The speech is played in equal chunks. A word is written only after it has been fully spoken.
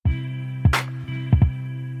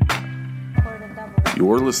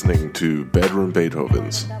You're listening to Bedroom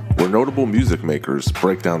Beethovens, where notable music makers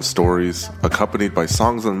break down stories accompanied by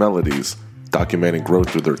songs and melodies documenting growth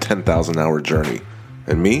through their 10,000-hour journey.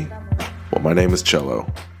 And me? Well, my name is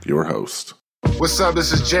Cello, your host. What's up?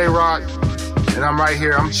 This is J-Rock, and I'm right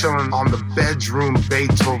here. I'm chilling on the Bedroom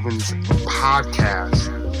Beethovens podcast.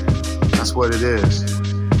 That's what it is.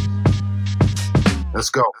 Let's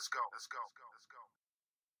go.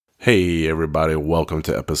 Hey, everybody. Welcome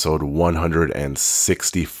to episode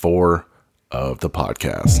 164 of the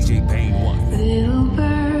podcast. DJ Payne 1. Little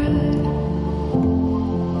bird,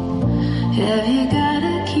 have you got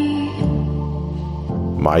a key?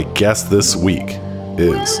 My guest this week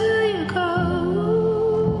is... Where will you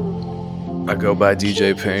go? I go by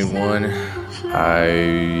DJ Payne 1. I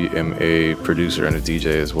am a producer and a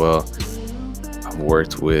DJ as well. I've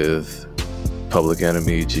worked with Public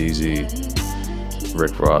Enemy, Jeezy,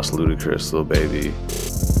 Rick Ross, Ludacris, Lil Baby,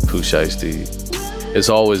 Pooh Shiesty. It's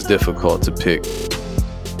always difficult to pick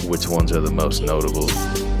which ones are the most notable.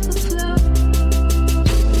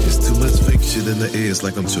 It's too much fake shit in the air, it's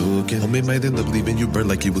like I'm choking. Homie might end up leaving you burn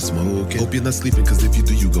like you was smoking. Hope you're not sleeping, cause if you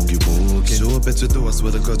do, you gon' get woken. Sure, bet your door, I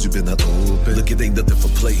swear to God, you been not open. Look, it ain't nothing for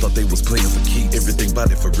play, thought they was playing for keeps. Everything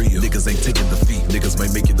body for real, niggas ain't taking defeat. Niggas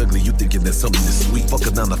might make it ugly, you thinking that something is sweet. Fuck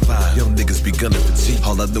a 9 to 5, young niggas be gunning for cheap.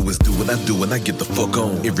 All I know is do what I do and I get the fuck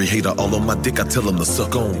on. Every hater all on my dick, I tell them to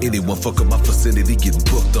suck on. Anyone fuck up my vicinity, getting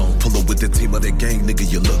booked on. Pull up with the team of that gang, nigga,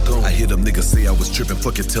 you look on. I hear them niggas say I was tripping,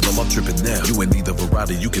 fuck it, tell them I'm tripping now. You ain't need a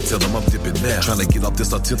variety, you can tell them I'm dipping now. Trying to get off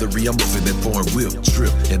this artillery, I'm moving that foreign whip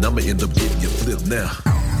trip, and I'ma end up getting you flipped now.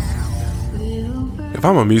 If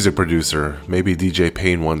I'm a music producer, maybe DJ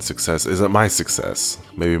Payne 1's success isn't my success.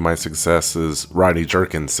 Maybe my success is Rodney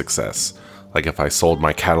Jerkins' success. Like if I sold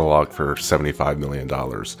my catalog for $75 million.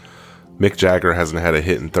 Mick Jagger hasn't had a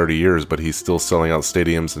hit in 30 years, but he's still selling out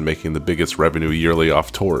stadiums and making the biggest revenue yearly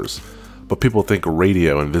off tours. But people think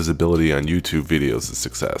radio and visibility on YouTube videos is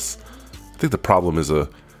success. I think the problem is a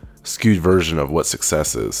skewed version of what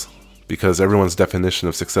success is, because everyone's definition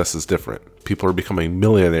of success is different. People are becoming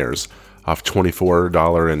millionaires off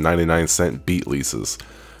 $24.99 beat leases,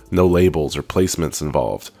 no labels or placements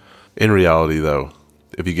involved. In reality, though,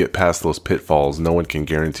 if you get past those pitfalls, no one can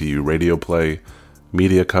guarantee you radio play,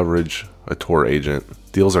 media coverage, a tour agent.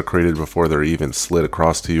 Deals are created before they're even slid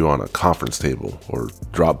across to you on a conference table or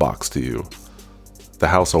Dropbox to you. The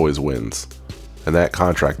house always wins, and that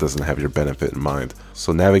contract doesn't have your benefit in mind.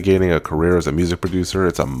 So navigating a career as a music producer,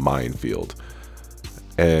 it's a minefield.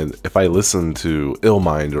 And if I listen to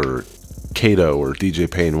Illmind or Kato or DJ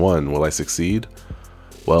Payne 1, will I succeed?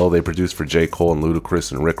 Well, they produce for J. Cole and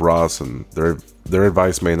Ludacris and Rick Ross, and their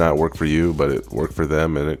advice may not work for you, but it worked for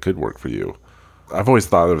them and it could work for you. I've always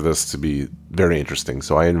thought of this to be very interesting,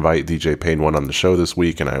 so I invite DJ Payne 1 on the show this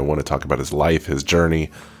week, and I want to talk about his life, his journey,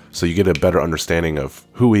 so you get a better understanding of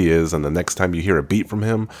who he is, and the next time you hear a beat from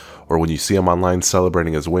him, or when you see him online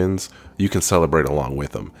celebrating his wins, you can celebrate along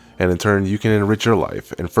with him. And in turn, you can enrich your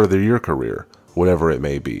life and further your career, whatever it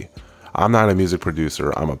may be. I'm not a music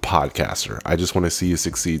producer, I'm a podcaster. I just want to see you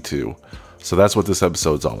succeed too. So that's what this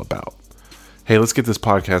episode's all about. Hey, let's get this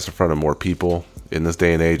podcast in front of more people. In this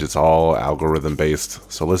day and age, it's all algorithm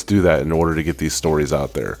based. So let's do that in order to get these stories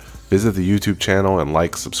out there. Visit the YouTube channel and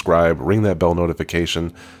like, subscribe, ring that bell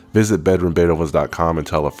notification. Visit bedroombeethovens.com and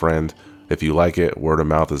tell a friend. If you like it, word of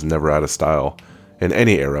mouth is never out of style in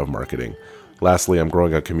any era of marketing. Lastly, I'm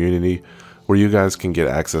growing a community where you guys can get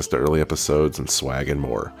access to early episodes and swag and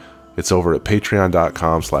more. It's over at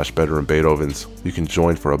patreon.com/bedroombeethovens. You can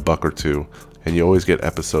join for $1 or $2, and you always get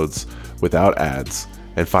episodes without ads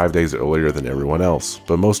and 5 days earlier than everyone else.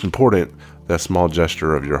 But most important, that small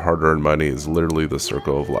gesture of your hard-earned money is literally the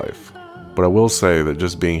circle of life. But I will say that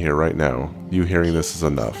just being here right now, you hearing this is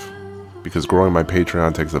enough, because growing my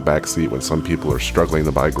Patreon takes a backseat when some people are struggling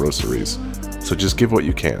to buy groceries. So just give what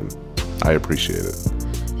you can. I appreciate it.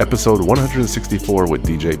 Episode 164 with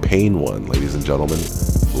DJ Payne 1, ladies and gentlemen.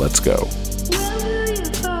 Let's go. Where will you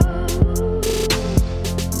go?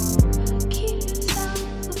 Keep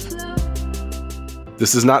yourself afloat.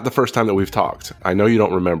 This is not the first time that we've talked. I know you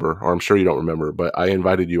don't remember, or I'm sure you don't remember, but I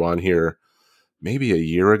invited you on here maybe a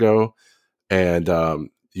year ago, and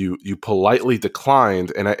you politely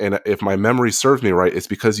declined. And if my memory serves me right, it's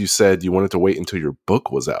because you said you wanted to wait until your book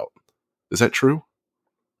was out. Is that true?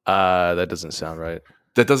 That doesn't sound right.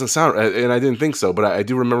 That doesn't sound, and I didn't think so, but I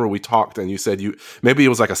do remember we talked, and you said maybe it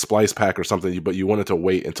was like a splice pack or something, but you wanted to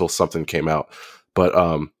wait until something came out. But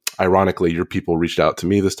ironically, your people reached out to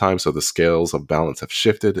me this time, so the scales of balance have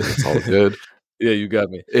shifted, and it's all good. Yeah, you got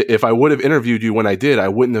me. If I would have interviewed you when I did, I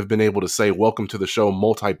wouldn't have been able to say, welcome to the show,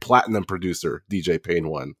 multi-platinum producer, DJ Payne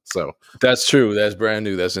 1. So That's true. That's brand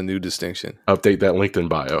new. That's a new distinction. update that LinkedIn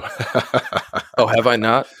bio. Oh, have I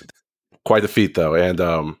not? Quite a feat, though.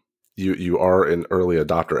 And you are an early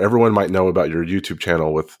adopter. Everyone might know about your YouTube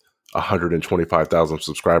channel with 125,000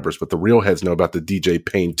 subscribers, but the real heads know about the DJ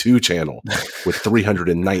Payne 2 channel with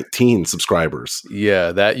 319 subscribers.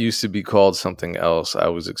 Yeah, that used to be called something else. I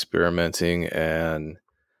was experimenting, and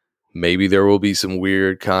maybe there will be some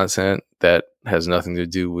weird content that has nothing to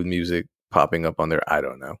do with music popping up on there. I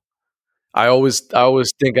don't know. I always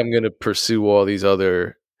think I'm going to pursue all these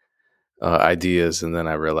other ideas, and then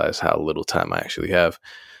I realize how little time I actually have,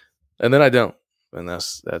 and then I don't, and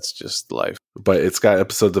that's just life. But it's got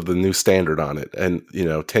episodes of The New Standard on it, and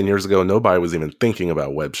 10 years ago, nobody was even thinking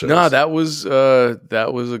about web shows. No, that was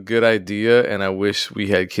a good idea, and I wish we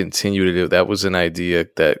had continued to do it. That was an idea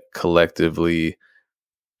that collectively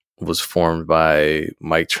was formed by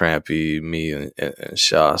Mike Trampy, me, and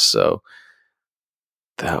Shah. So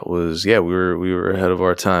that was, we were ahead of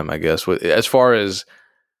our time, I guess. As far as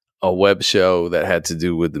a web show that had to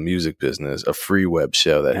do with the music business, a free web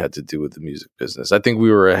show that had to do with the music business, I think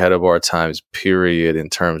we were ahead of our times, period,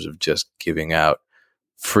 in terms of just giving out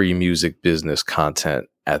free music business content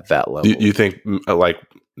at that level. You think like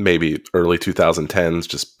maybe early 2010s,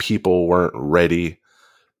 just people weren't ready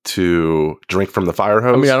to drink from the fire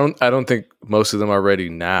hose? I mean, I don't think most of them are ready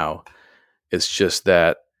now. It's just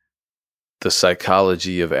that the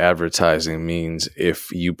psychology of advertising means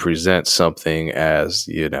if you present something as,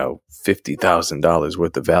 $50,000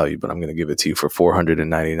 worth of value, but I'm going to give it to you for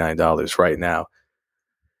 $499 right now.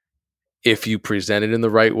 If you present it in the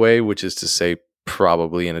right way, which is to say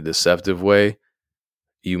probably in a deceptive way,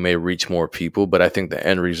 you may reach more people. But I think the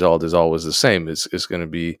end result is always the same. It's going to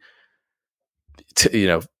be,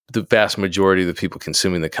 the vast majority of the people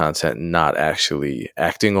consuming the content not actually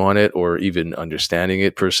acting on it or even understanding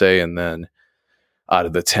it per se. And then out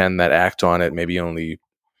of the 10 that act on it, maybe only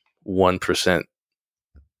 1%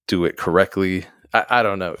 do it correctly. I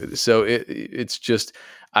don't know. So it's just,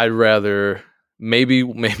 I'd rather maybe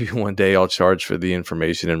one day I'll charge for the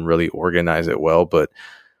information and really organize it well. But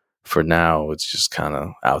for now, it's just kind of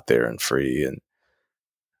out there and free. And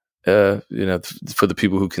for the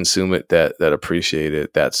people who consume it, that appreciate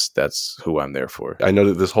it, that's who I'm there for. I know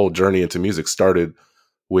that this whole journey into music started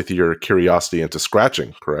with your curiosity into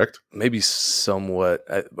scratching, correct? Maybe somewhat.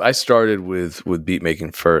 I started with beat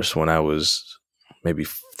making first when I was maybe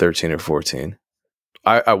 13 or 14.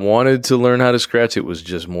 I wanted to learn how to scratch. It was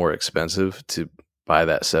just more expensive to buy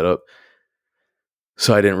that setup,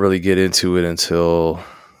 so I didn't really get into it until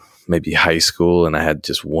maybe high school, and I had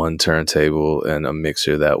just one turntable and a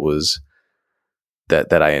mixer that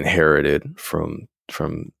I inherited from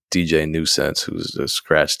DJ Nuisance, who's a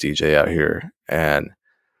scratch DJ out here. And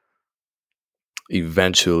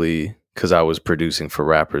eventually, because I was producing for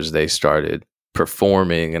rappers, they started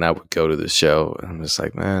performing, and I would go to the show, and I'm just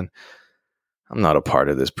like, man, I'm not a part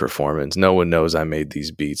of this performance. No one knows I made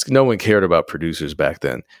these beats. No one cared about producers back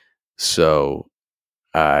then. So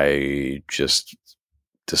I just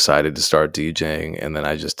decided to start DJing, and then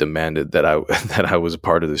I just demanded that I was a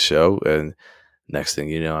part of the show. And next thing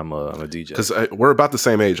you know, I'm a DJ. Because we're about the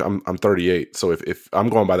same age. I'm 38. So if I'm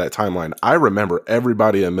going by that timeline, I remember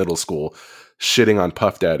everybody in middle school shitting on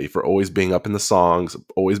Puff Daddy for always being up in the songs,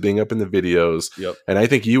 always being up in the videos. Yep. And I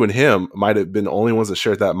think you and him might have been the only ones that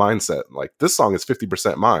shared that mindset. Like, this song is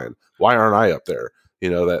 50% mine. Why aren't I up there?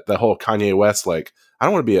 That whole Kanye West, like, I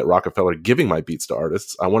don't want to be at Rockefeller giving my beats to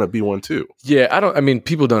artists. I want to be one too. Yeah,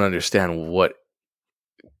 people don't understand what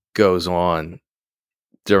goes on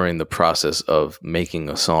during the process of making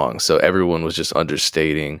a song. So everyone was just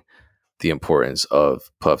understating the importance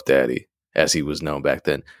of Puff Daddy as he was known back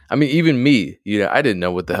then. I mean, even me, I didn't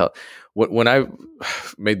know what the hell. When I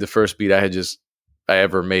made the first beat I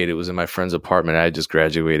ever made, it was in my friend's apartment. I had just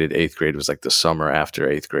graduated 8th grade. It was like the summer after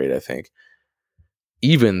 8th grade, I think.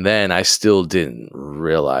 Even then, I still didn't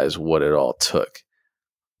realize what it all took.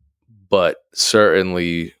 But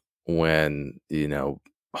certainly when,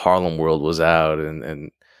 Harlem World was out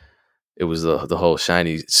and it was the whole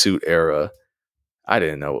shiny suit era, I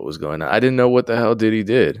didn't know what was going on. I didn't know what the hell Diddy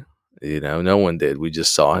did. No one did. We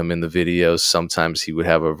just saw him in the videos. Sometimes he would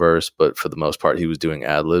have a verse, but for the most part, he was doing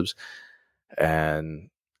ad-libs. And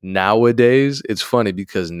nowadays, it's funny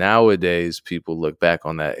because nowadays people look back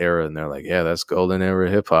on that era and they're like, yeah, that's golden era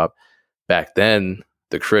hip hop. Back then,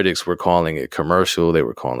 the critics were calling it commercial. They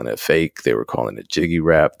were calling it fake. They were calling it jiggy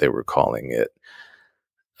rap. They were calling it,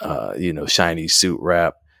 shiny suit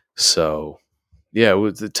rap. So, yeah,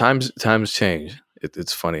 the times change.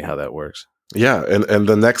 It's funny how that works. Yeah, and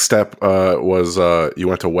the next step was you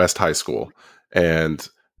went to West High School, and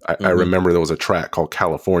I remember there was a track called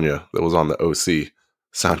California that was on the OC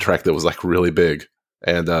soundtrack that was like really big,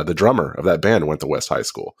 and the drummer of that band went to West High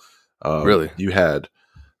School. Really? You had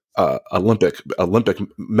Olympic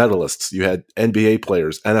medalists, you had NBA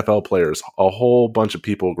players, NFL players, a whole bunch of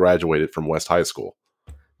people graduated from West High School.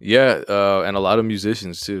 Yeah, and a lot of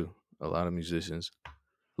musicians too. A lot of musicians.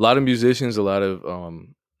 A lot of musicians, a lot of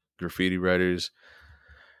graffiti writers.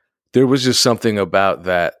 There was just something about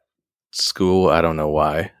that school. I don't know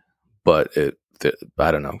why, but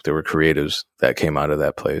I don't know. There were creatives that came out of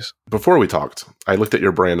that place. Before we talked, I looked at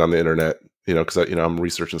your brand on the internet, because I'm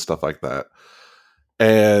researching stuff like that.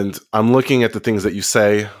 And I'm looking at the things that you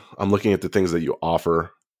say. I'm looking at the things that you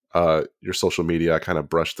offer. Your social media, I kind of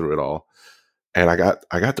brushed through it all. And I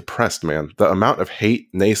got depressed, man. The amount of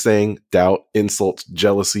hate, naysaying, doubt, insults,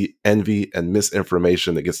 jealousy, envy, and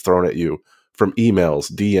misinformation that gets thrown at you from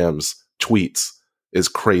emails, DMs, tweets is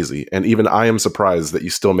crazy. And even I am surprised that you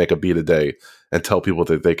still make a beat a day and tell people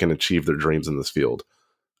that they can achieve their dreams in this field.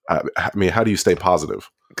 I mean, how do you stay positive?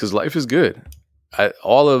 Because life is good.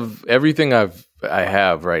 All of everything I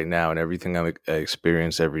have right now and everything I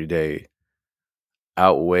experience every day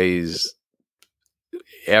outweighs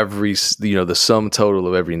the sum total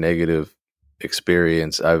of every negative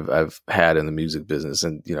experience I've had in the music business.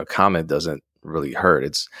 And comment doesn't really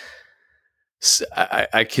hurt.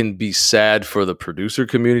 I can be sad for the producer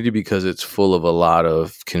community because it's full of a lot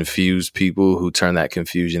of confused people who turn that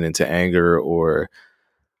confusion into anger, or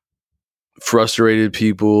frustrated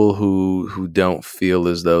people who don't feel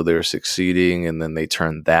as though they're succeeding, and then they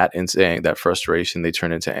turn that frustration, they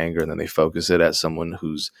turn into anger, and then they focus it at someone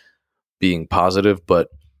who's being positive. But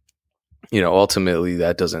ultimately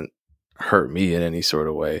that doesn't hurt me in any sort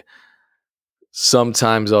of way.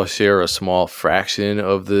 Sometimes I'll share a small fraction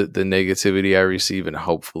of the negativity I receive, and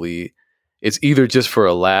hopefully it's either just for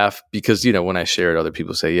a laugh, because when I share it, other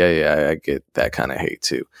people say, yeah, I get that kind of hate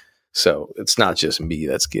too. So it's not just me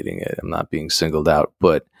that's getting it. I'm not being singled out.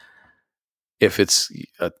 But if it's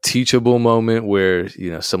a teachable moment where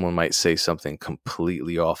someone might say something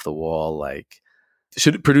completely off the wall, like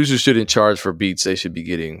producers shouldn't charge for beats, they should be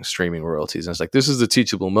getting streaming royalties. And it's like, this is a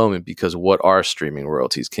teachable moment, because what are streaming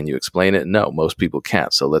royalties? Can you explain it? No, most people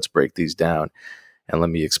can't. So let's break these down and let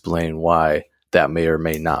me explain why that may or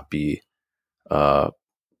may not be the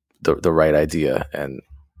right idea. And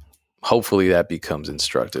hopefully that becomes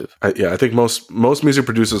instructive. I think most music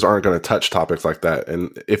producers aren't going to touch topics like that.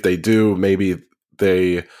 And if they do, maybe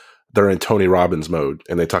they're in Tony Robbins mode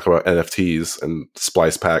and they talk about NFTs and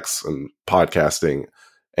splice packs and podcasting,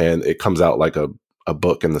 and it comes out like a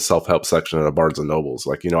book in the self-help section at a Barnes and Nobles.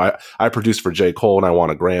 Like, I produced for J. Cole and I won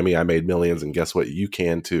a Grammy. I made millions, and guess what? You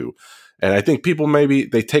can too. And I think people, maybe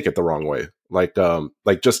they take it the wrong way. Like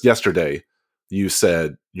just yesterday, you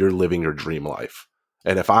said you're living your dream life.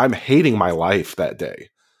 And if I'm hating my life that day,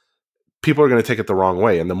 people are going to take it the wrong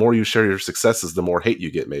way. And the more you share your successes, the more hate you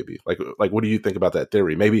get, maybe. Like, what do you think about that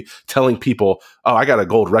theory? Maybe telling people, oh, I got a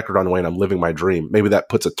gold record on the way and I'm living my dream. Maybe that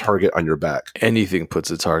puts a target on your back. Anything puts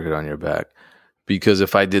a target on your back. Because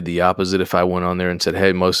if I did the opposite, if I went on there and said,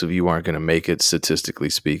 hey, most of you aren't going to make it, statistically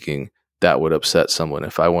speaking, that would upset someone.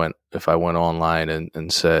 If I went online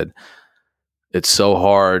and said, it's so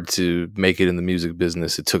hard to make it in the music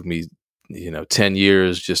business, it took me 10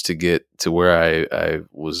 years just to get to where I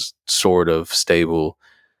was sort of stable,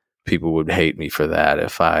 people would hate me for that.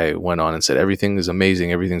 If I went on and said, everything is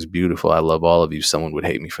amazing, everything's beautiful, I love all of you, someone would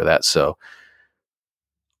hate me for that. So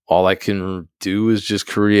all I can do is just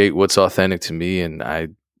create what's authentic to me. And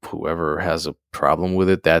whoever has a problem with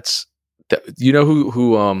it, that's that.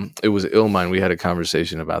 Who it was Illmind. We had a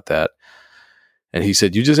conversation about that. And he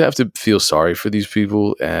said, you just have to feel sorry for these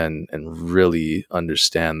people and really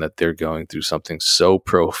understand that they're going through something so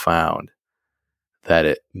profound that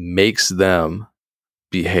it makes them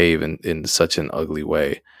behave in such an ugly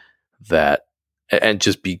way, and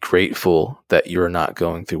just be grateful that you're not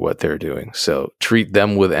going through what they're doing. So treat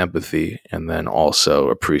them with empathy, and then also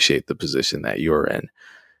appreciate the position that you're in.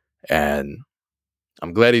 And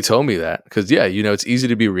I'm glad he told me that, because it's easy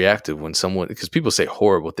to be reactive because people say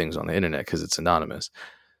horrible things on the internet because it's anonymous.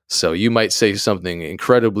 So you might say something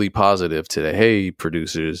incredibly positive today. Hey,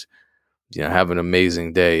 producers, have an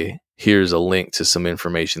amazing day. Here's a link to some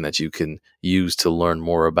information that you can use to learn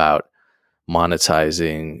more about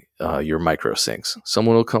monetizing your micro syncs.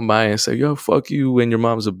 Someone will come by and say, yo, fuck you and your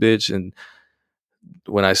mom's a bitch, and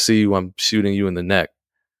when I see you, I'm shooting you in the neck.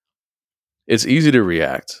 It's easy to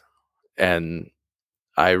react. And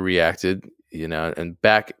I reacted you know. And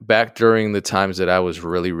back during the times that I was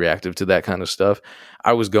really reactive to that kind of stuff,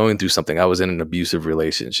 I was going through something. I was in an abusive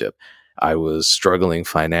relationship. I was struggling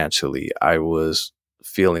financially. I was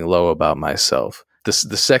feeling low about myself. The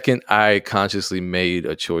second I consciously made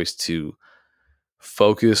a choice to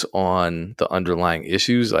focus on the underlying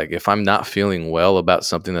issues, like if I'm not feeling well about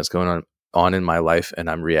something that's going on in my life and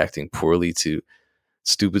I'm reacting poorly to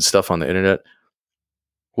stupid stuff on the internet,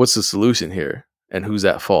 what's the solution here? And who's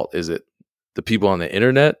at fault? Is it the people on the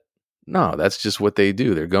internet? No, that's just what they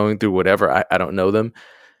do. They're going through whatever. I don't know them.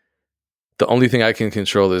 The only thing I can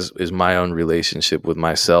control is my own relationship with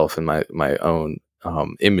myself and my own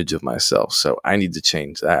image of myself. So I need to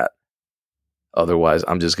change that. Otherwise,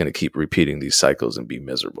 I'm just going to keep repeating these cycles and be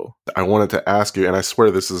miserable. I wanted to ask you, and I swear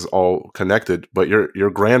this is all connected, but your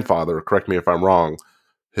grandfather, correct me if I'm wrong,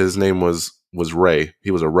 his name was Ray. He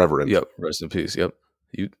was a reverend. Yep. Rest in peace. Yep.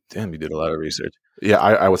 You did a lot of research. Yeah,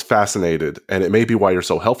 I was fascinated, and it may be why you're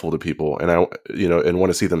so helpful to people, and and want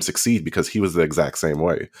to see them succeed, because he was the exact same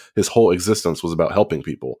way. His whole existence was about helping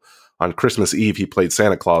people. On Christmas Eve, he played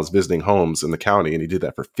Santa Claus visiting homes in the county, and he did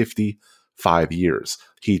that for 55 years.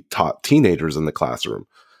 He taught teenagers in the classroom.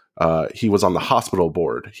 He was on the hospital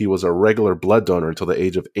board. He was a regular blood donor until the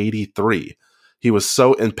age of 83. He was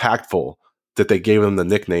so impactful that they gave him the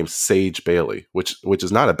nickname Sage Bailey, which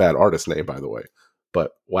is not a bad artist name, by the way.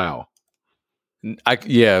 But wow.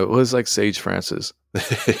 It was like Sage Francis.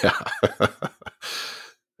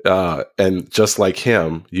 Yeah. And just like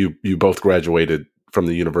him, you both graduated from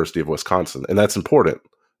the University of Wisconsin. And that's important,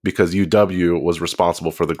 because UW was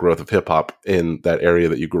responsible for the growth of hip hop in that area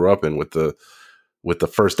that you grew up in, with the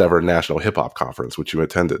first ever National Hip Hop Conference, which you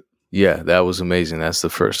attended. Yeah, that was amazing. That's the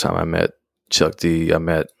first time I met Chuck D. I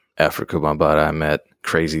met Africa Bambaataa. I met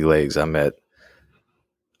Crazy Legs. I met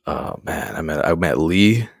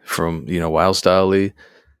Lee from, Wild Style Lee.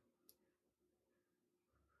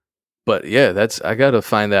 But yeah, I got to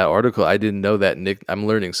find that article. I didn't know that I'm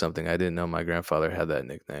learning something. I didn't know my grandfather had that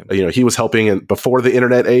nickname. He was helping before the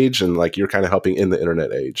internet age, and like you're kind of helping in the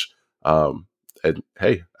internet age. And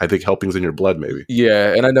hey, I think helping's in your blood, maybe.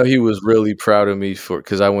 Yeah, and I know he was really proud of me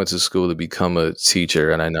because I went to school to become a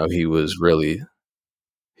teacher, and I know he was really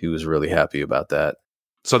happy about that.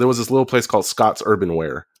 So there was this little place called Scott's Urban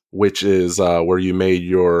Wear, which is where you made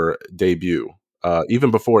your debut, even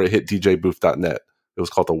before it hit DJBooth.net. It was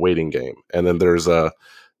called The Waiting Game. And then there's a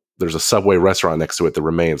Subway restaurant next to it that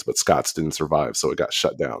remains, but Scott's didn't survive, so it got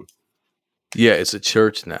shut down. Yeah, it's a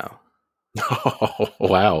church now. Oh,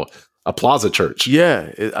 wow. A plaza church.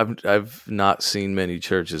 Yeah, I've not seen many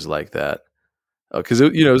churches like that. Because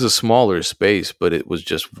it was a smaller space, but it was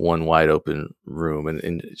just one wide open room.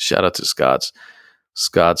 And shout out to Scott's.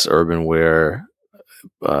 Scott's Urban Wear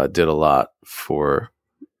did a lot for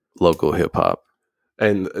local hip hop.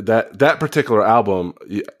 And that particular album,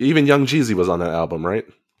 even Young Jeezy was on that album, right?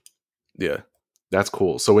 Yeah. That's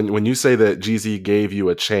cool. So when you say that Jeezy gave you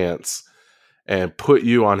a chance and put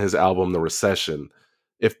you on his album, The Recession,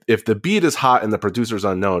 if the beat is hot and the producer's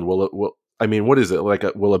unknown, what is it?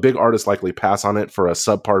 Will a big artist likely pass on it for a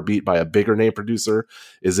subpar beat by a bigger name producer?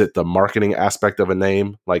 Is it the marketing aspect of a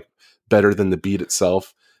name, like better than the beat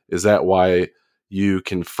itself? Is that why you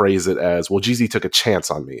can phrase it as, well, Jeezy took a chance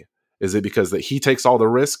on me? Is it because that he takes all the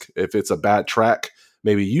risk? If it's a bad track,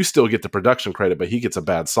 maybe you still get the production credit, but he gets a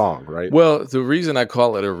bad song, right? Well, the reason I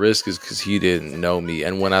call it a risk is because he didn't know me.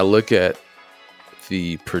 And when I look at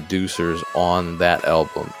the producers on that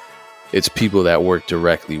album, it's people that work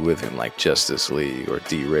directly with him, like Justice League or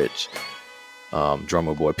D Rich,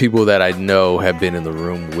 Drummer Boy, people that I know have been in the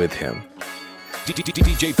room with him.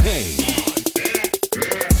 DJ Payne.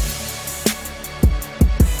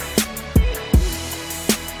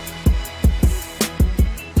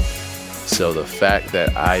 So the fact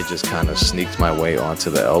that I just kind of sneaked my way onto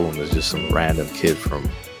the album as just some random kid from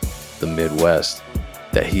the Midwest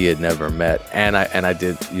that he had never met, and I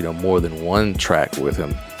did more than one track with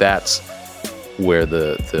him. That's where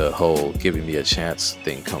the whole giving me a chance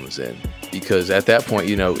thing comes in, because at that point,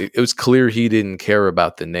 it was clear he didn't care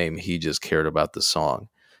about the name; he just cared about the song.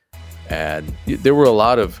 And there were a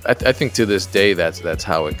lot of, I think to this day, that's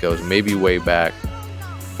how it goes. Maybe way back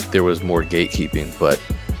there was more gatekeeping, but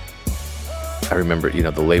I remember,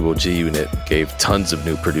 the label G Unit gave tons of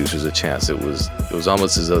new producers a chance. It was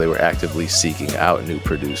almost as though they were actively seeking out new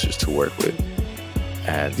producers to work with.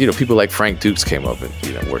 And, people like Frank Dukes came up and,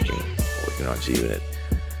 working on G Unit.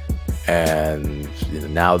 And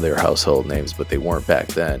now they're household names, but they weren't back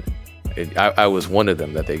then. I was one of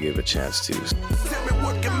them that they gave a chance to. Tell me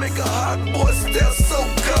what can make a hot boy stare so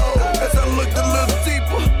cold. As I looked a little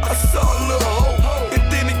deeper, I saw a little hope. And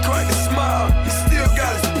then he cracked a smile. He still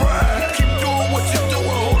got his pride. Keep doing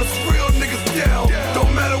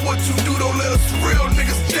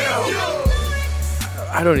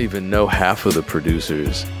I don't even know half of the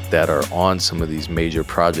producers that are on some of these major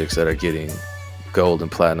projects that are getting gold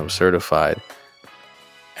and platinum certified.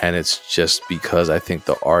 And it's just because I think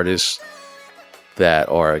the artists that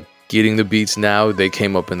are getting the beats now, they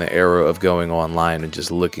came up in the era of going online and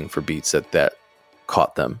just looking for beats that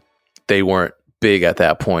caught them. They weren't big at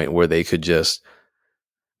that point where they could just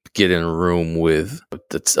get in a room with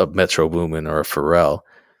a Metro Boomin or a Pharrell.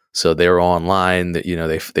 So they were online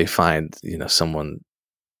that, they find, someone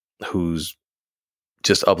who's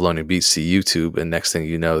just uploading beats to YouTube, and next thing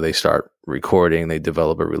you know, they start recording, they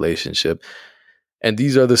develop a relationship. And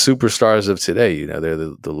these are the superstars of today. They're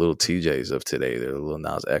the little TJs of today. They're the little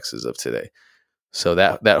Nas X's of today. So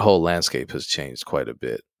that whole landscape has changed quite a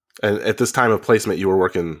bit. And at this time of placement, you were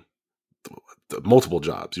working multiple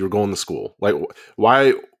jobs. You were going to school. Like,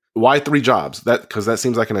 why 3 jobs? Because that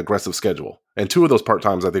seems like an aggressive schedule. And 2 of those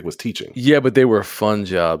part-times, I think, was teaching. Yeah, but they were fun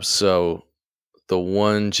jobs. So the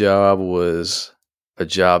one job was a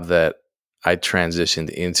job that I transitioned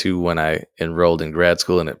into when I enrolled in grad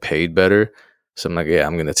school, and it paid better. So I'm like, yeah,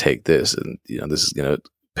 I'm going to take this, and this is going to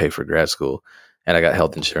pay for grad school. And I got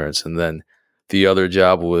health insurance. And then the other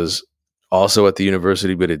job was also at the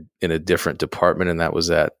university, but in a different department, and that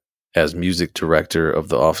was as music director of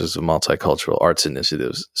the Office of Multicultural Arts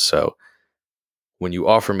Initiatives. So when you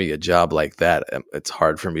offer me a job like that, it's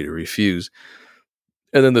hard for me to refuse.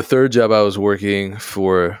 And then the third job, I was working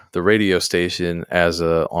for the radio station as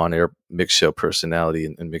a on-air mix show personality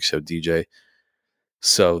and mix show DJ.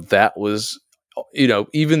 So that was,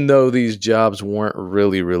 even though these jobs weren't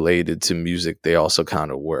really related to music, they also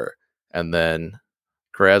kind of were. And then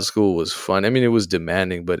grad school was fun. I mean, it was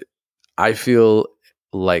demanding, but I feel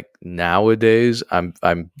like nowadays I'm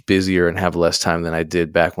busier and have less time than I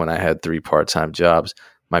did back when I had 3 part-time jobs,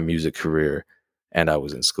 my music career, and I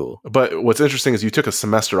was in school. But what's interesting is you took a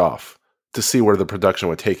semester off to see where the production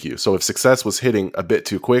would take you. So if success was hitting a bit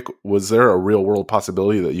too quick, was there a real world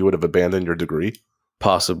possibility that you would have abandoned your degree?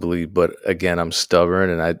 Possibly, but again, I'm stubborn,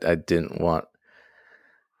 and I didn't want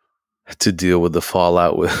to deal with the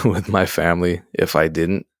fallout with my family if I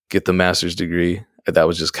didn't get the master's degree. That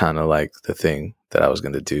was just kind of like the thing that I was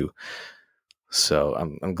going to do. So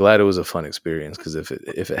I'm glad it was a fun experience, because if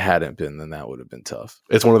it hadn't been, then that would have been tough.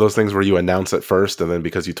 It's one of those things where you announce it first, and then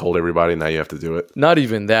because you told everybody, now you have to do it. Not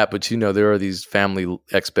even that, but there are these family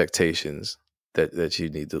expectations that you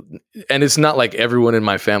need to, and it's not like everyone in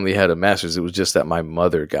my family had a master's. It was just that my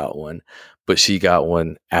mother got one, but she got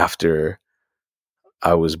one after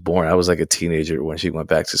I was born. I was like a teenager when she went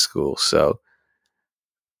back to school. So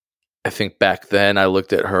I think back then I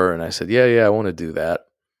looked at her and I said, yeah, I want to do that.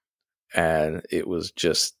 And it was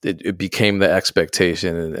just, it became the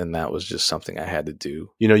expectation, and that was just something I had to do.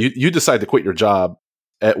 You decide to quit your job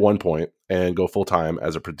at one point and go full-time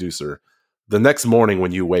as a producer. The next morning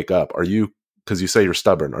when you wake up, because you say you're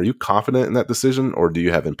stubborn, are you confident in that decision, or do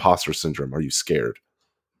you have imposter syndrome? Are you scared?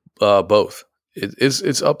 Both.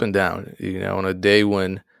 It's up and down. On a day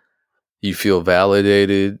when you feel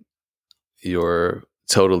validated, you're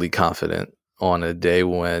totally confident. On a day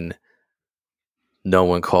when no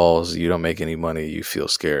one calls, you don't make any money, you feel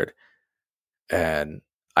scared. And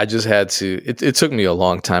I just had to, it took me a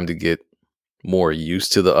long time to get more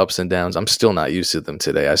used to the ups and downs. I'm still not used to them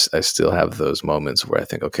today. I still have those moments where I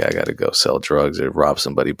think, okay, I got to go sell drugs or rob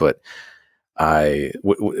somebody. But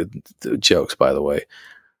jokes, by the way.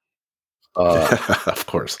 Of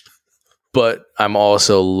course. But I'm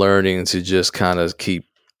also learning to just kind of keep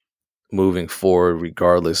moving forward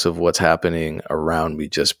regardless of what's happening around me,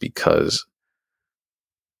 just because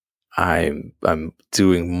I'm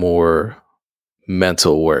doing more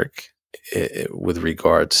mental work with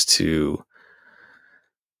regards to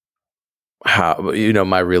how,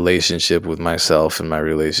 my relationship with myself and my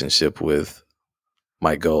relationship with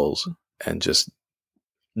my goals, and just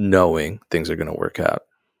knowing things are going to work out.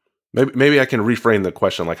 Maybe I can reframe the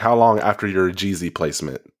question. Like, how long after your Jeezy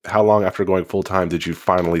placement, how long after going full time did you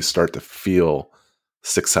finally start to feel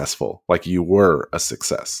successful? Like you were a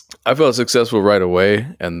success? I felt successful right away,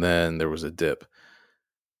 and then there was a dip.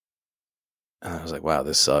 And I was like, wow,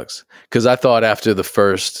 this sucks. Because I thought after the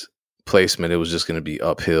first placement, it was just going to be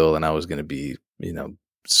uphill, and I was going to be,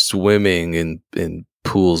 swimming in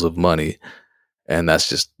pools of money. And that's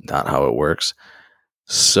just not how it works.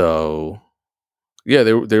 So yeah,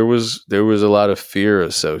 there was a lot of fear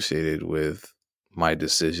associated with my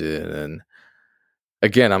decision. And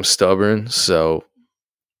again, I'm stubborn. So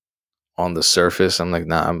on the surface, I'm like,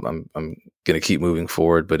 nah, I'm going to keep moving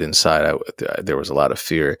forward. But inside, there was a lot of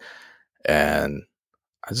fear. And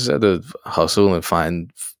I just had to hustle and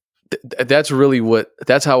find. That's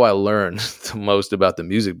how I learned the most about the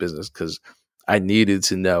music business, because I needed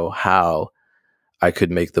to know how I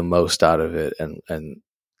could make the most out of it and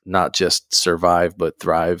not just survive but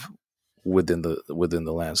thrive within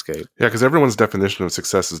the landscape. Yeah, because everyone's definition of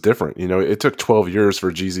success is different. You know, it took 12 years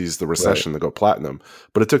for Jeezy's The Recession to go platinum,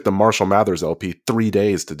 but it took the Marshall Mathers LP 3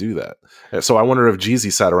 days to do that. And so I wonder if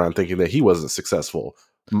Jeezy sat around thinking that he wasn't successful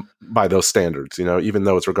by those standards, you know, even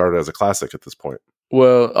though it's regarded as a classic at this point.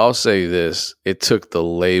 Well, I'll say this. It took the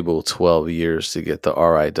label 12 years to get the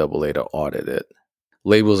RIAA to audit it.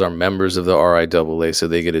 Labels are members of the RIAA, so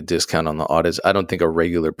they get a discount on the audits. I don't think a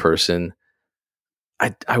regular person...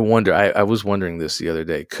 I wonder, I was wondering this the other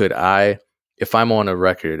day. Could I, if I'm on a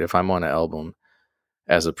record, if I'm on an album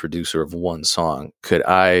as a producer of one song, could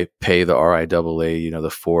I pay the RIAA, you know, the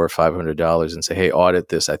 $400 or $500 and say, hey, audit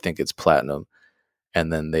this, I think it's platinum.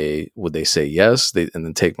 And then would they say yes? And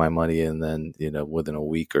then take my money, and then, you know, within a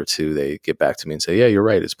week or two, they get back to me and say, yeah, you're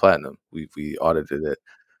right, it's platinum. We audited it.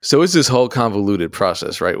 So it's this whole convoluted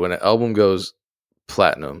process, right? When an album goes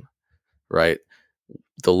platinum, right,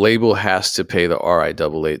 the label has to pay the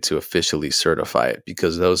RIAA to officially certify it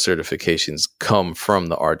because those certifications come from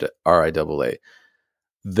the RIAA.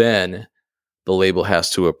 Then the label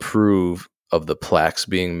has to approve of the plaques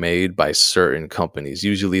being made by certain companies.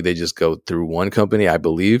 Usually they just go through one company, I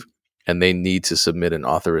believe, and they need to submit an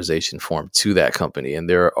authorization form to that company. And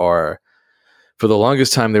there are, for the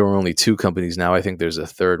longest time, there were only 2 companies. Now I think there's a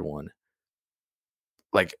third one,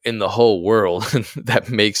 like in the whole world,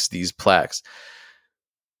 that makes these plaques.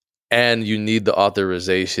 And you need the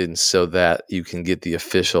authorization so that you can get the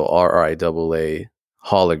official RIAA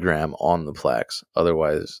hologram on the plaques.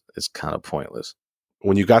 Otherwise, it's kind of pointless.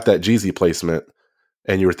 When you got that Jeezy placement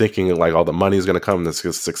and you were thinking like all the money is going to come, this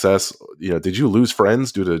success, you know, did you lose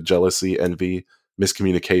friends due to jealousy, envy,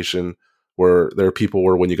 miscommunication? Were there people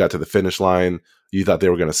where when you got to the finish line, you thought they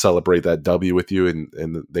were going to celebrate that W with you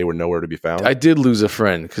and they were nowhere to be found? I did lose a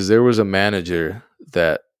friend because there was a manager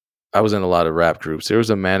that, I was in a lot of rap groups. There was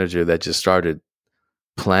a manager that just started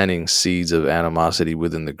planting seeds of animosity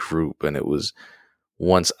within the group. And it was,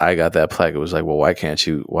 once I got that plaque, it was like, well,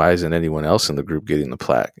 why isn't anyone else in the group getting the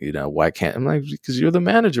plaque? You know, why can't, I'm like, because you're the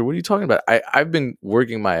manager. What are you talking about? I've been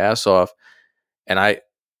working my ass off, and I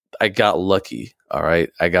got lucky. All right.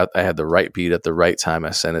 I had the right beat at the right time.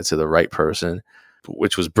 I sent it to the right person,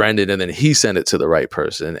 which was Brendan. And then he sent it to the right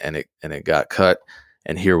person, and it got cut.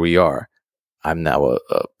 And here we are. I'm now a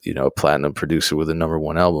platinum producer with a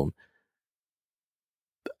 #1 album.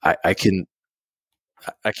 I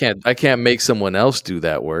can't make someone else do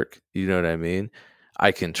that work. You know what I mean?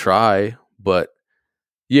 I can try, but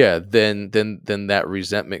yeah, then that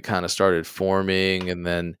resentment kind of started forming, and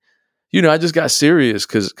then, you know, I just got serious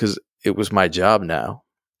because it was my job now,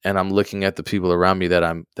 and I'm looking at the people around me that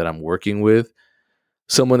I'm working with.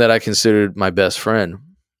 Someone that I considered my best friend.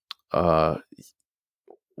 I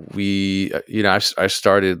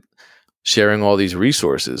started sharing all these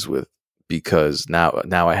resources with, because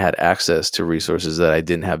now I had access to resources that I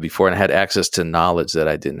didn't have before, and I had access to knowledge that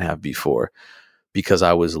I didn't have before because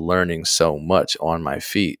I was learning so much on my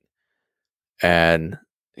feet, and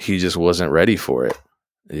he just wasn't ready for it.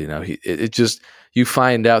 You know, you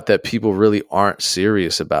find out that people really aren't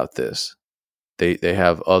serious about this. They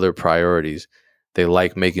have other priorities. They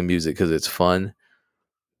like making music because it's fun.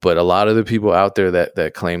 But a lot of the people out there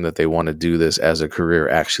that claim that they want to do this as a career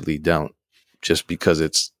actually don't, just because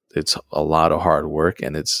it's a lot of hard work,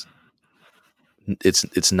 and it's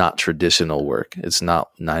not traditional work. It's not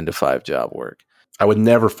 9-to-5 job work. I would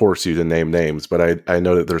never force you to name names, but I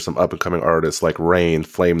know that there's some up and coming artists like Rain,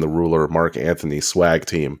 Flame the Ruler, Mark Anthony, Swag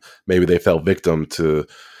Team. Maybe they fell victim to,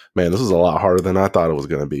 man, this is a lot harder than I thought it was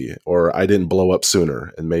going to be, or I didn't blow up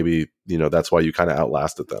sooner, and maybe, you know, that's why you kind of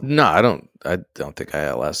outlasted them. No, I don't think I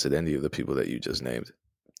outlasted any of the people that you just named.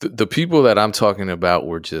 The people that I'm talking about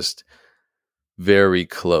were just very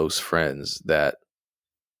close friends that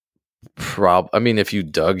I mean, if you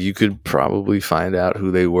dug, you could probably find out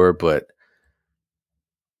who they were, but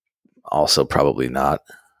also probably not.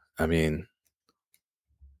 I mean,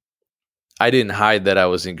 I didn't hide that I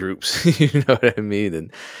was in groups, you know what I mean?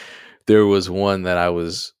 And there was one that I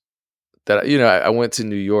went to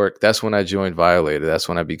New York. That's when I joined Violator. That's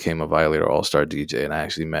when I became a Violator All-Star DJ. And I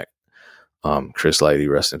actually met Chris Lighty,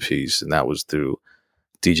 rest in peace. And that was through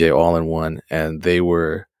DJ All-in-One. And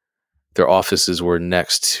their offices were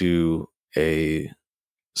next to a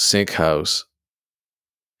sync house.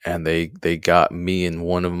 And they got me in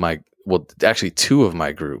two of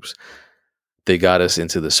my groups. They got us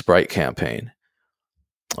into the Sprite campaign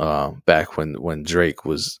back when Drake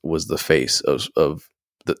was the face of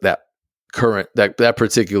that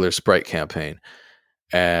particular Sprite campaign.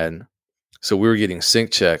 And so we were getting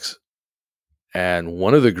sync checks And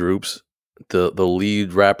one of the groups, the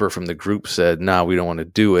lead rapper from the group said, "Nah, we don't want to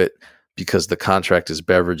do it because the contract is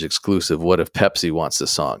beverage exclusive. What if Pepsi wants the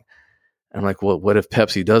song?" I'm like, well, what if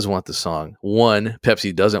Pepsi does want the song? One,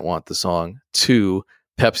 Pepsi doesn't want the song. Two,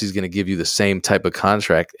 Pepsi's going to give you the same type of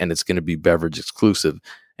contract and it's going to be beverage exclusive.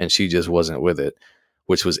 And she just wasn't with it,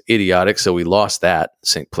 which was idiotic. So we lost that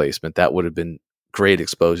sync placement. That would have been great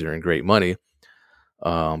exposure and great money.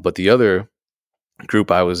 But the other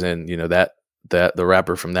group I was in, that the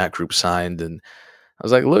rapper from that group signed, and I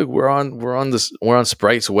was like, look, we're on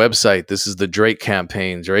Sprite's website. This is the Drake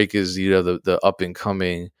campaign. Drake is, the up and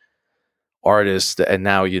coming artist, and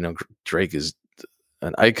now Drake is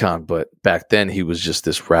an icon, but back then he was just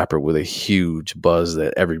this rapper with a huge buzz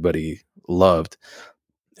that everybody loved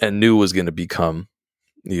and knew was going to become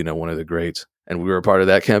one of the greats, and we were a part of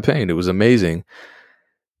that campaign. It was amazing.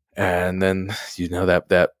 And then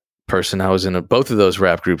that person I was in both of those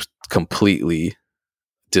rap groups completely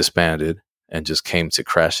disbanded and just came to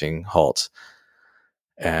crashing halts.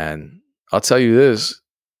 And I'll tell you this,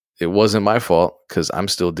 it wasn't my fault because I'm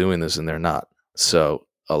still doing this and they're not. So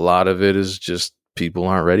a lot of it is just people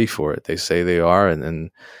aren't ready for it. They say they are, and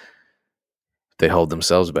then they hold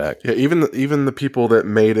themselves back. Yeah, even the people that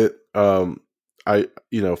made it. Phil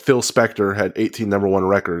Spector had 18 number one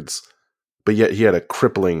records, but yet he had a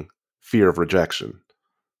crippling fear of rejection.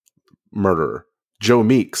 Murderer. Joe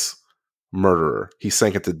Meeks, murderer. He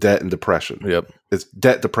sank into debt and depression. Yep, it's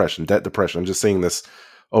debt, depression. I'm just seeing this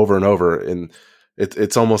over and over, and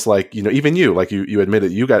it's almost like, even you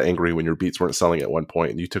admitted you got angry when your beats weren't selling at one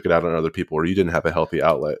point and you took it out on other people, or you didn't have a healthy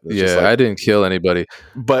outlet. It's I didn't kill anybody.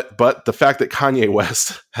 But the fact that Kanye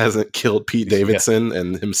West hasn't killed Pete Davidson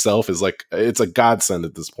and himself is like, it's a godsend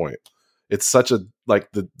at this point. It's such a,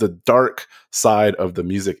 like, the dark side of the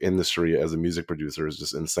music industry as a music producer is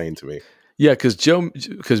just insane to me. Yeah,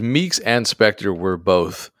 because Meeks and Spector were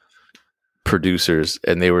both producers,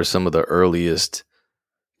 and they were some of the earliest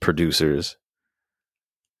producers.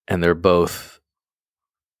 And they're both,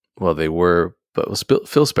 well, they were, but was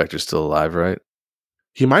Phil Spector's still alive, right?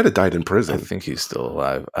 He might have died in prison. I think he's still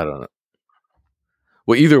alive. I don't know.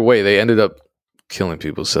 Well, either way, they ended up killing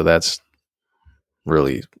people, so that's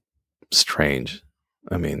really strange.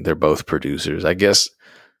 I mean, they're both producers. I guess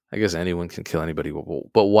anyone can kill anybody,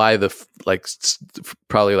 but why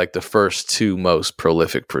probably like the first two most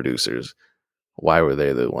prolific producers? Why were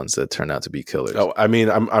they the ones that turned out to be killers? Oh, I mean,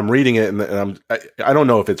 I'm reading it, and I don't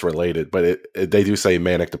know if it's related, but they do say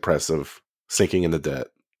manic depressive, sinking into debt.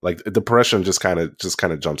 Like, depression just kind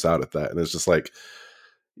of jumps out at that, and it's just like,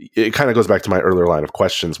 it kind of goes back to my earlier line of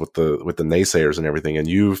questions with the naysayers and everything. And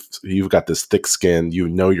you've got this thick skin.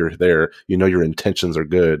 You're there. Your intentions are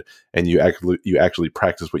good, and you actually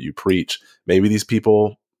practice what you preach. Maybe these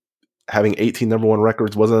people having 18 number one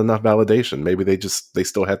records wasn't enough validation. Maybe they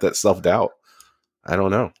still had that self-doubt. I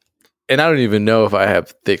don't know. And I don't even know if I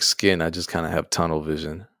have thick skin. I just kind of have tunnel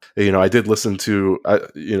vision. I did listen to,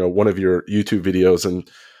 one of your YouTube videos, and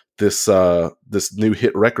this new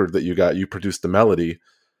hit record that you produced the melody,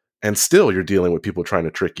 and still you're dealing with people trying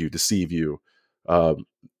to trick you, deceive you,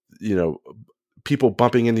 people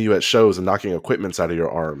bumping into you at shows and knocking equipments out of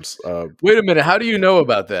your arms. Wait a minute. How do you know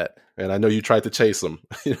about that? And I know you tried to chase them,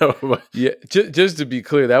 Yeah, just to be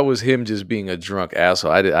clear, that was him just being a drunk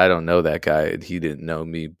asshole. I don't know that guy, and he didn't know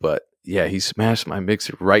me. But yeah, he smashed my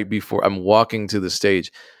mixer right before I'm walking to the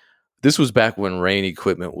stage. This was back when Rain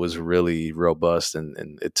equipment was really robust,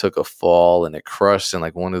 and it took a fall and it crushed, and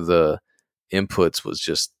like one of the inputs was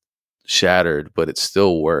just shattered, but it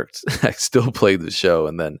still worked. I still played the show,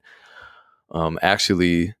 and then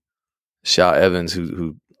actually Shaw Evans,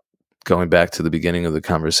 who going back to the beginning of the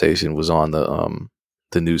conversation, was on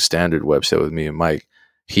the New Standard website with me and Mike.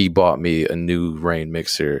 He bought me a new Rain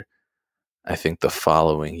mixer, I think the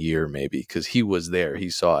following year, maybe, because he was there. He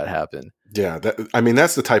saw it happen. Yeah,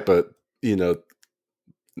 that's the type of,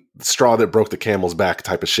 straw that broke the camel's back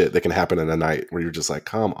type of shit that can happen in a night where you're just like,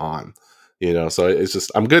 come on, So it's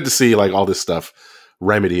just, I'm good to see like all this stuff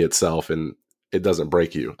remedy itself and it doesn't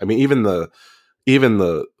break you. I mean, even the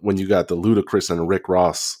when you got the Ludacris and Rick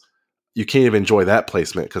Ross, you can't even enjoy that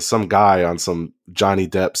placement because some guy on some Johnny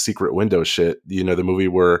Depp Secret Window shit, the movie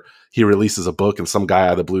where he releases a book and some guy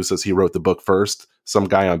out of the blue says he wrote the book first. Some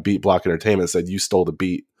guy on Beat Block Entertainment said you stole the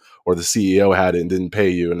beat, or the CEO had it and didn't pay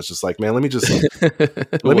you. And it's just like, man, let me just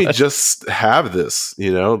have this,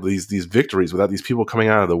 these victories without these people coming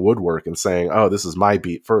out of the woodwork and saying, oh, this is my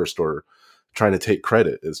beat first, or trying to take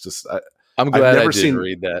credit. It's just, I'm glad I didn't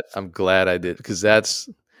read that. I'm glad I did, because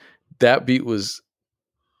that beat was,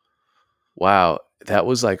 wow, that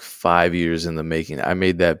was like 5 years in the making. I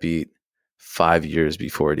made that beat 5 years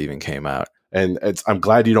before it even came out. And I'm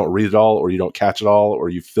glad you don't read it all, or you don't catch it all, or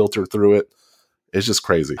you filter through it. It's just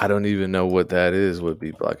crazy. I don't even know what that is, what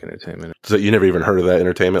Beat Block Entertainment. So you never even heard of that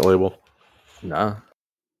entertainment label? Nah.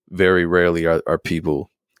 Very rarely are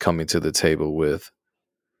people coming to the table with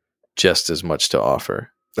just as much to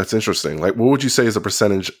offer. That's interesting. Like, what would you say is a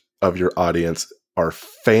percentage of your audience are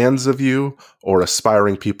fans of you or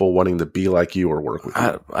aspiring people wanting to be like you or work with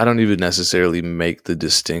you? I don't even necessarily make the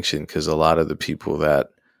distinction, because a lot of the people that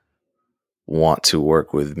want to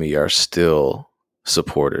work with me are still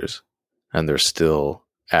supporters, and they're still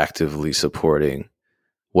actively supporting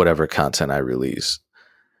whatever content I release.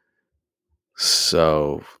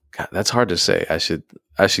 So God, that's hard to say. I should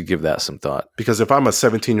give that some thought. Because if I'm a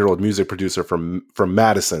 17-year-old music producer from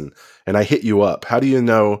Madison and I hit you up, how do you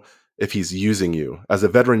know if he's using you? As a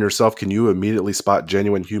veteran yourself, can you immediately spot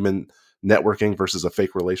genuine human networking versus a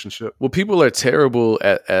fake relationship? Well, people are terrible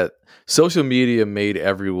at social media. Made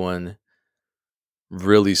everyone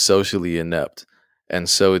really socially inept. And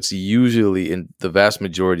so it's usually, in the vast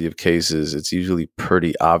majority of cases, it's usually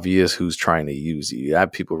pretty obvious who's trying to use you. You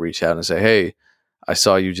have people reach out and say, hey, I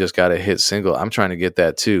saw you just got a hit single. I'm trying to get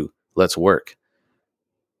that too. Let's work.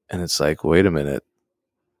 And it's like, wait a minute.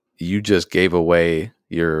 You just gave away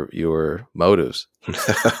your motives.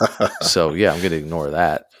 So yeah, I'm going to ignore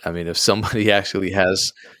that. I mean, if somebody actually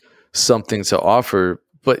has something to offer,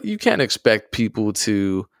 but you can't expect people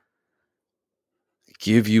to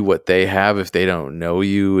give you what they have if they don't know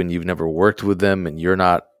you and you've never worked with them and you're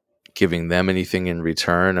not giving them anything in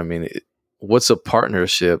return. I mean, what's a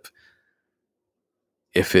partnership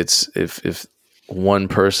if one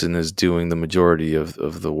person is doing the majority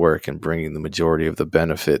of the work and bringing the majority of the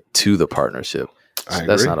benefit to the partnership? So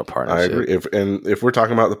that's not a partnership. I agree. If we're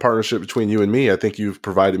talking about the partnership between you and me, I think you've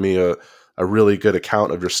provided me a really good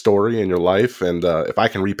account of your story and your life. And if I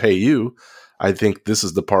can repay you, I think this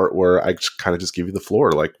is the part where I kind of just give you the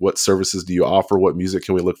floor. Like, what services do you offer? What music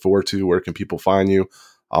can we look forward to? Where can people find you?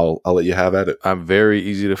 I'll let you have at it. I'm very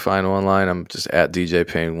easy to find online. I'm just at DJ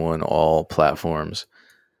Payne 1, all platforms,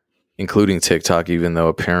 including TikTok, even though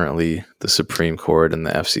apparently the Supreme Court and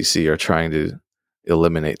the FCC are trying to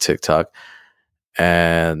eliminate TikTok.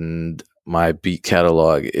 And my beat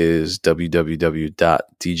catalog is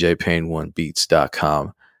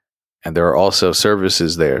www.djpayne1beats.com. And there are also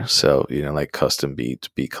services there. So, like custom beats,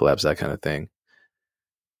 beat collabs, that kind of thing.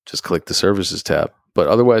 Just click the services tab. But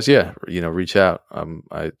otherwise, yeah, reach out.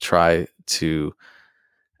 I try to,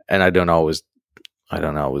 and I don't always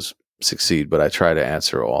succeed, but I try to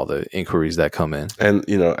answer all the inquiries that come in. And,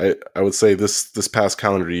 I would say this past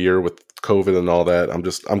calendar year with COVID and all that,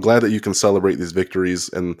 I'm glad that you can celebrate these victories.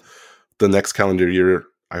 And the next calendar year,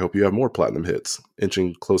 I hope you have more platinum hits,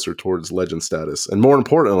 inching closer towards legend status. And more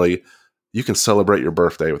importantly, you can celebrate your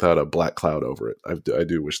birthday without a black cloud over it. I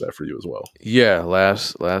do wish that for you as well. Yeah,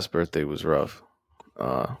 last birthday was rough,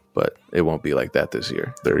 but it won't be like that this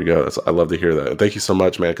year. There you go. I love to hear that. And thank you so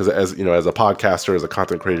much, man. Because as a podcaster, as a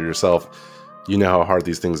content creator yourself, you know how hard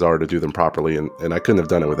these things are to do them properly, and I couldn't have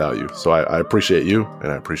done it without you. So I appreciate you,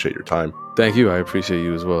 and I appreciate your time. Thank you. I appreciate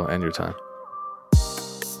you as well, and your time.